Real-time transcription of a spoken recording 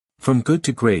From good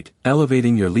to great,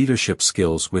 elevating your leadership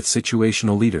skills with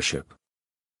situational leadership.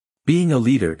 Being a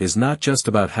leader is not just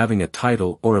about having a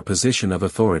title or a position of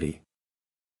authority.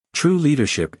 True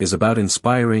leadership is about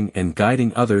inspiring and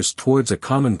guiding others towards a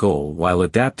common goal while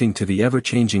adapting to the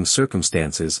ever-changing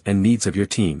circumstances and needs of your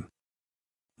team.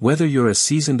 Whether you're a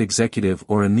seasoned executive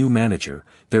or a new manager,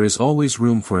 there is always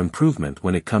room for improvement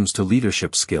when it comes to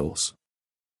leadership skills.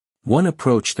 One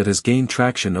approach that has gained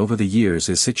traction over the years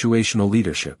is situational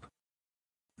leadership.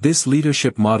 This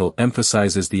leadership model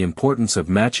emphasizes the importance of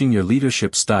matching your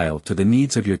leadership style to the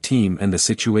needs of your team and the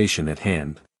situation at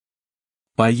hand.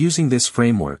 By using this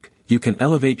framework, you can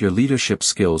elevate your leadership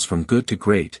skills from good to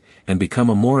great, and become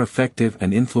a more effective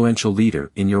and influential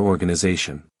leader in your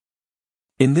organization.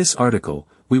 In this article,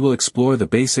 we will explore the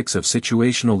basics of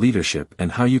situational leadership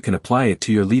and how you can apply it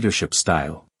to your leadership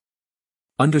style.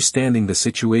 Understanding the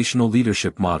situational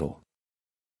leadership model.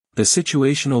 The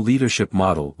situational leadership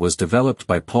model was developed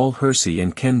by Paul Hersey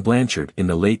and Ken Blanchard in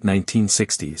the late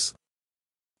 1960s.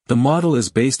 The model is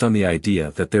based on the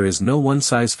idea that there is no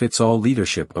one-size-fits-all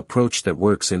leadership approach that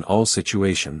works in all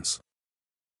situations.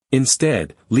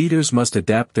 Instead, leaders must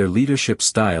adapt their leadership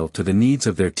style to the needs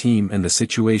of their team and the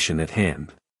situation at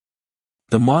hand.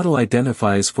 The model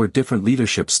identifies 4 different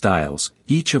leadership styles,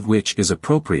 each of which is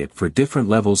appropriate for different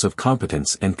levels of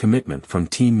competence and commitment from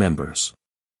team members.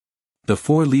 The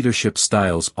 4 leadership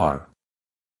styles are: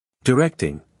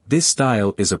 directing. This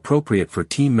style is appropriate for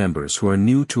team members who are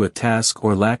new to a task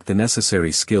or lack the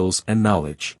necessary skills and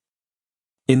knowledge.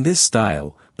 In this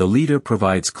style, the leader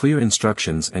provides clear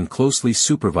instructions and closely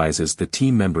supervises the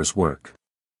team members' work.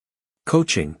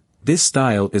 Coaching. This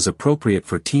style is appropriate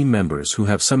for team members who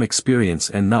have some experience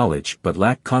and knowledge but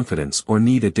lack confidence or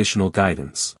need additional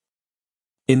guidance.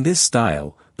 In this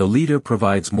style, the leader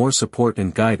provides more support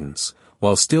and guidance,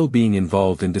 while still being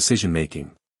involved in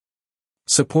decision-making.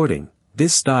 Supporting.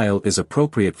 This style is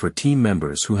appropriate for team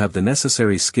members who have the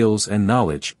necessary skills and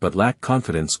knowledge but lack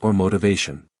confidence or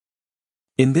motivation.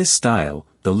 In this style,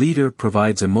 the leader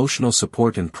provides emotional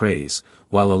support and praise,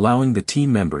 while allowing the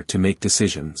team member to make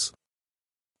decisions.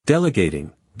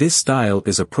 Delegating. This style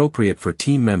is appropriate for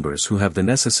team members who have the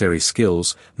necessary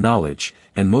skills, knowledge,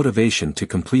 and motivation to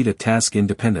complete a task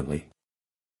independently.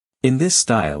 In this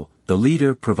style, the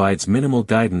leader provides minimal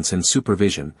guidance and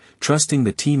supervision, trusting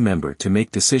the team member to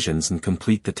make decisions and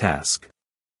complete the task.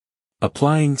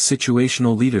 Applying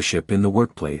situational leadership in the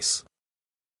workplace.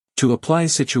 To apply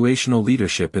situational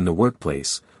leadership in the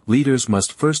workplace, leaders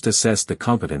must first assess the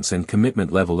competence and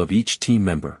commitment level of each team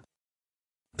member.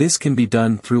 This can be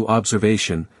done through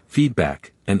observation,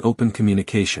 feedback, and open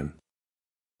communication.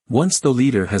 Once the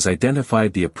leader has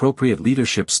identified the appropriate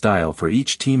leadership style for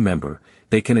each team member,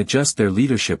 they can adjust their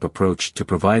leadership approach to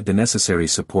provide the necessary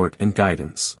support and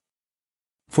guidance.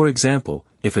 For example,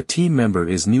 if a team member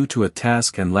is new to a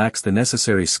task and lacks the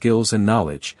necessary skills and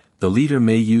knowledge, the leader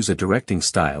may use a directing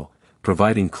style,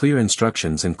 providing clear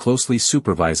instructions and closely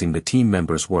supervising the team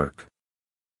member's work.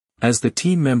 As the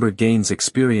team member gains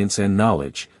experience and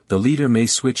knowledge, the leader may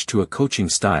switch to a coaching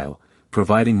style,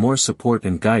 providing more support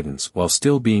and guidance while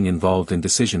still being involved in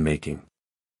decision-making.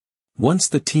 Once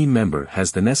the team member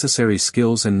has the necessary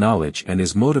skills and knowledge and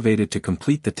is motivated to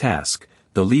complete the task,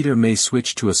 the leader may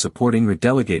switch to a supporting or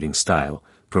delegating style,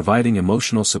 providing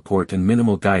emotional support and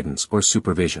minimal guidance or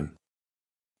supervision.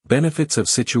 Benefits of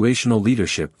situational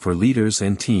leadership for leaders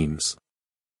and teams.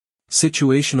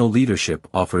 Situational leadership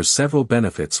offers several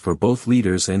benefits for both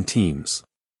leaders and teams.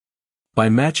 By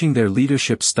matching their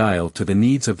leadership style to the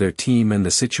needs of their team and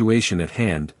the situation at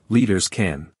hand, leaders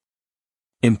can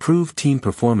improve team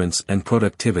performance and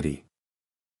productivity,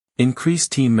 increase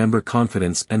team member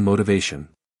confidence and motivation,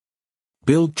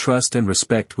 build trust and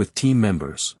respect with team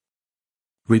members,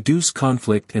 reduce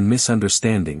conflict and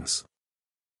misunderstandings,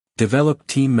 develop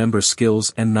team member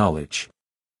skills and knowledge.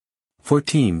 For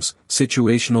teams,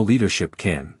 situational leadership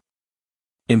can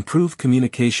improve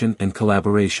communication and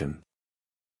collaboration,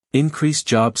 increase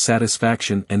job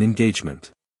satisfaction and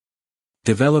engagement,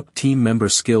 develop team member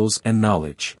skills and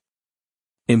knowledge,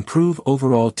 improve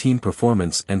overall team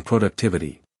performance and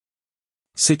productivity.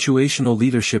 Situational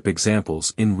leadership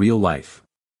examples in real life.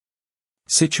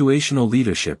 Situational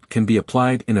leadership can be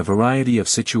applied in a variety of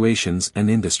situations and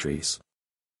industries.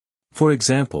 For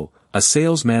example, a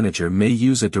sales manager may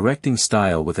use a directing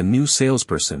style with a new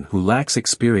salesperson who lacks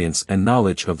experience and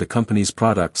knowledge of the company's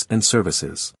products and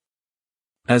services.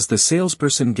 As the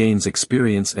salesperson gains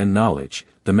experience and knowledge,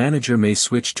 the manager may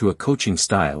switch to a coaching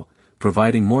style,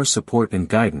 providing more support and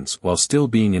guidance while still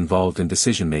being involved in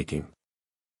decision-making.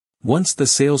 Once the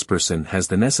salesperson has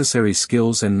the necessary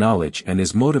skills and knowledge and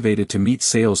is motivated to meet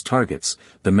sales targets,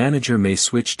 the manager may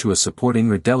switch to a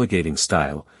supporting or delegating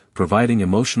style, providing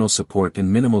emotional support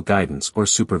and minimal guidance or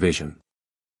supervision.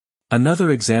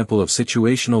 Another example of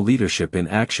situational leadership in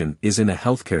action is in a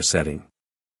healthcare setting.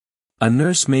 A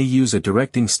nurse may use a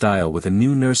directing style with a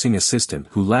new nursing assistant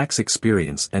who lacks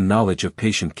experience and knowledge of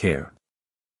patient care.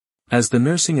 As the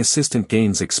nursing assistant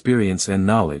gains experience and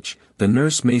knowledge, the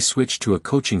nurse may switch to a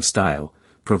coaching style,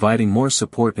 providing more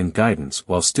support and guidance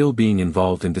while still being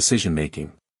involved in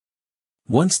decision-making.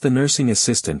 Once the nursing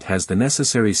assistant has the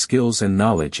necessary skills and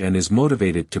knowledge and is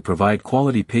motivated to provide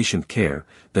quality patient care,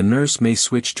 the nurse may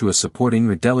switch to a supporting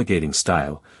or delegating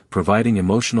style, providing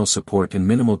emotional support and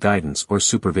minimal guidance or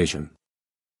supervision.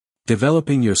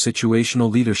 Developing your situational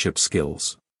leadership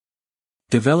skills.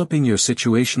 Developing your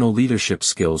situational leadership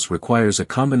skills requires a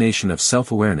combination of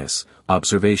self-awareness,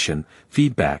 observation,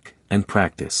 feedback, and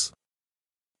practice.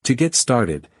 To get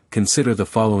started, consider the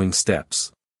following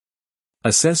steps.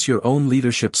 Assess your own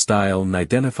leadership style and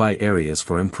identify areas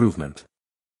for improvement.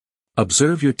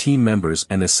 Observe your team members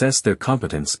and assess their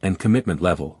competence and commitment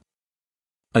level.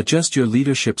 Adjust your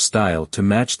leadership style to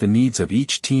match the needs of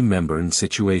each team member and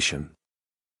situation.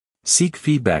 Seek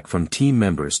feedback from team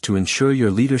members to ensure your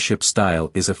leadership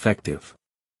style is effective.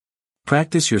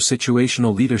 Practice your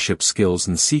situational leadership skills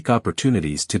and seek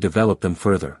opportunities to develop them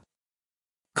further.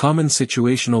 Common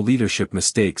situational leadership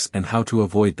mistakes and how to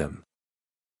avoid them.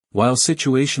 While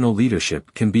situational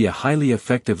leadership can be a highly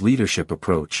effective leadership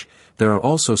approach, there are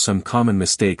also some common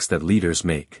mistakes that leaders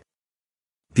make.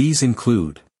 These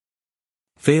include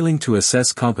failing to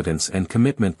assess competence and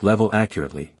commitment level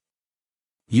accurately,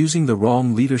 using the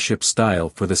wrong leadership style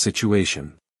for the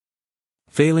situation,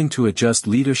 failing to adjust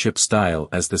leadership style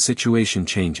as the situation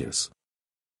changes,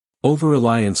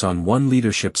 over-reliance on one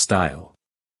leadership style,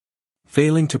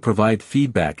 failing to provide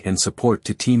feedback and support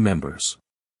to team members.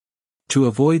 To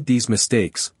avoid these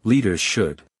mistakes, leaders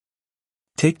should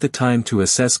take the time to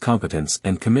assess competence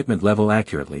and commitment level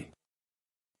accurately,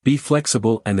 be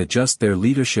flexible and adjust their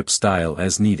leadership style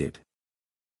as needed,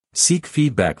 seek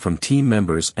feedback from team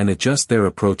members and adjust their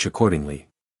approach accordingly,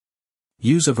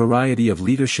 use a variety of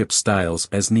leadership styles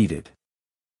as needed,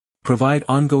 provide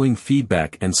ongoing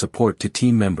feedback and support to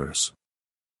team members.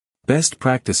 Best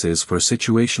practices for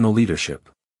situational leadership.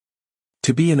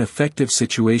 To be an effective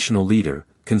situational leader,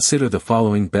 consider the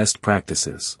following best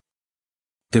practices.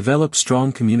 Develop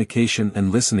strong communication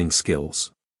and listening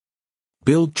skills.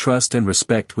 Build trust and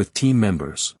respect with team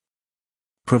members.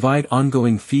 Provide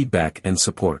ongoing feedback and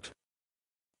support.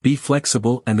 Be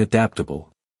flexible and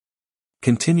adaptable.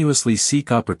 Continuously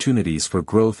seek opportunities for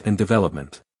growth and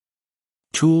development.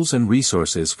 Tools and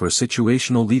resources for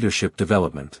situational leadership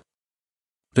development.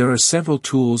 There are several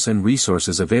tools and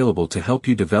resources available to help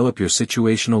you develop your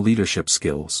situational leadership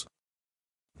skills.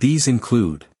 These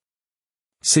include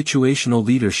Situational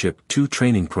Leadership 2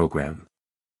 Training Program,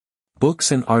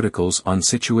 books and articles on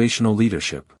situational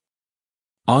leadership,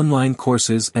 online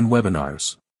courses and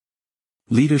webinars,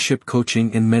 leadership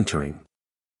coaching and mentoring.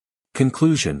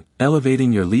 Conclusion: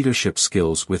 elevating your leadership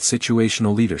skills with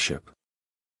situational leadership.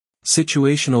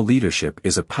 Situational leadership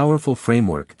is a powerful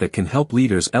framework that can help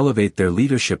leaders elevate their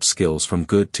leadership skills from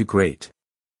good to great.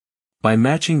 By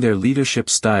matching their leadership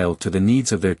style to the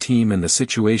needs of their team and the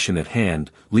situation at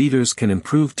hand, leaders can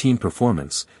improve team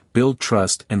performance, build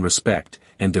trust and respect,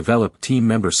 and develop team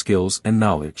member skills and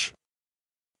knowledge.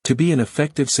 To be an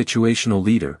effective situational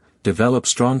leader, develop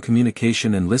strong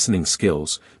communication and listening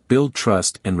skills, build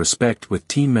trust and respect with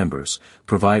team members,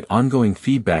 provide ongoing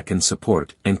feedback and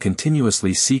support, and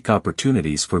continuously seek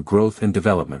opportunities for growth and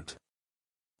development.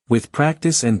 With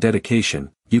practice and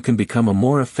dedication, you can become a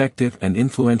more effective and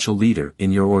influential leader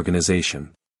in your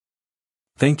organization.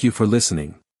 Thank you for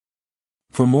listening.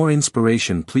 For more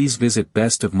inspiration, please visit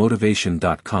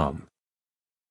bestofmotivation.com.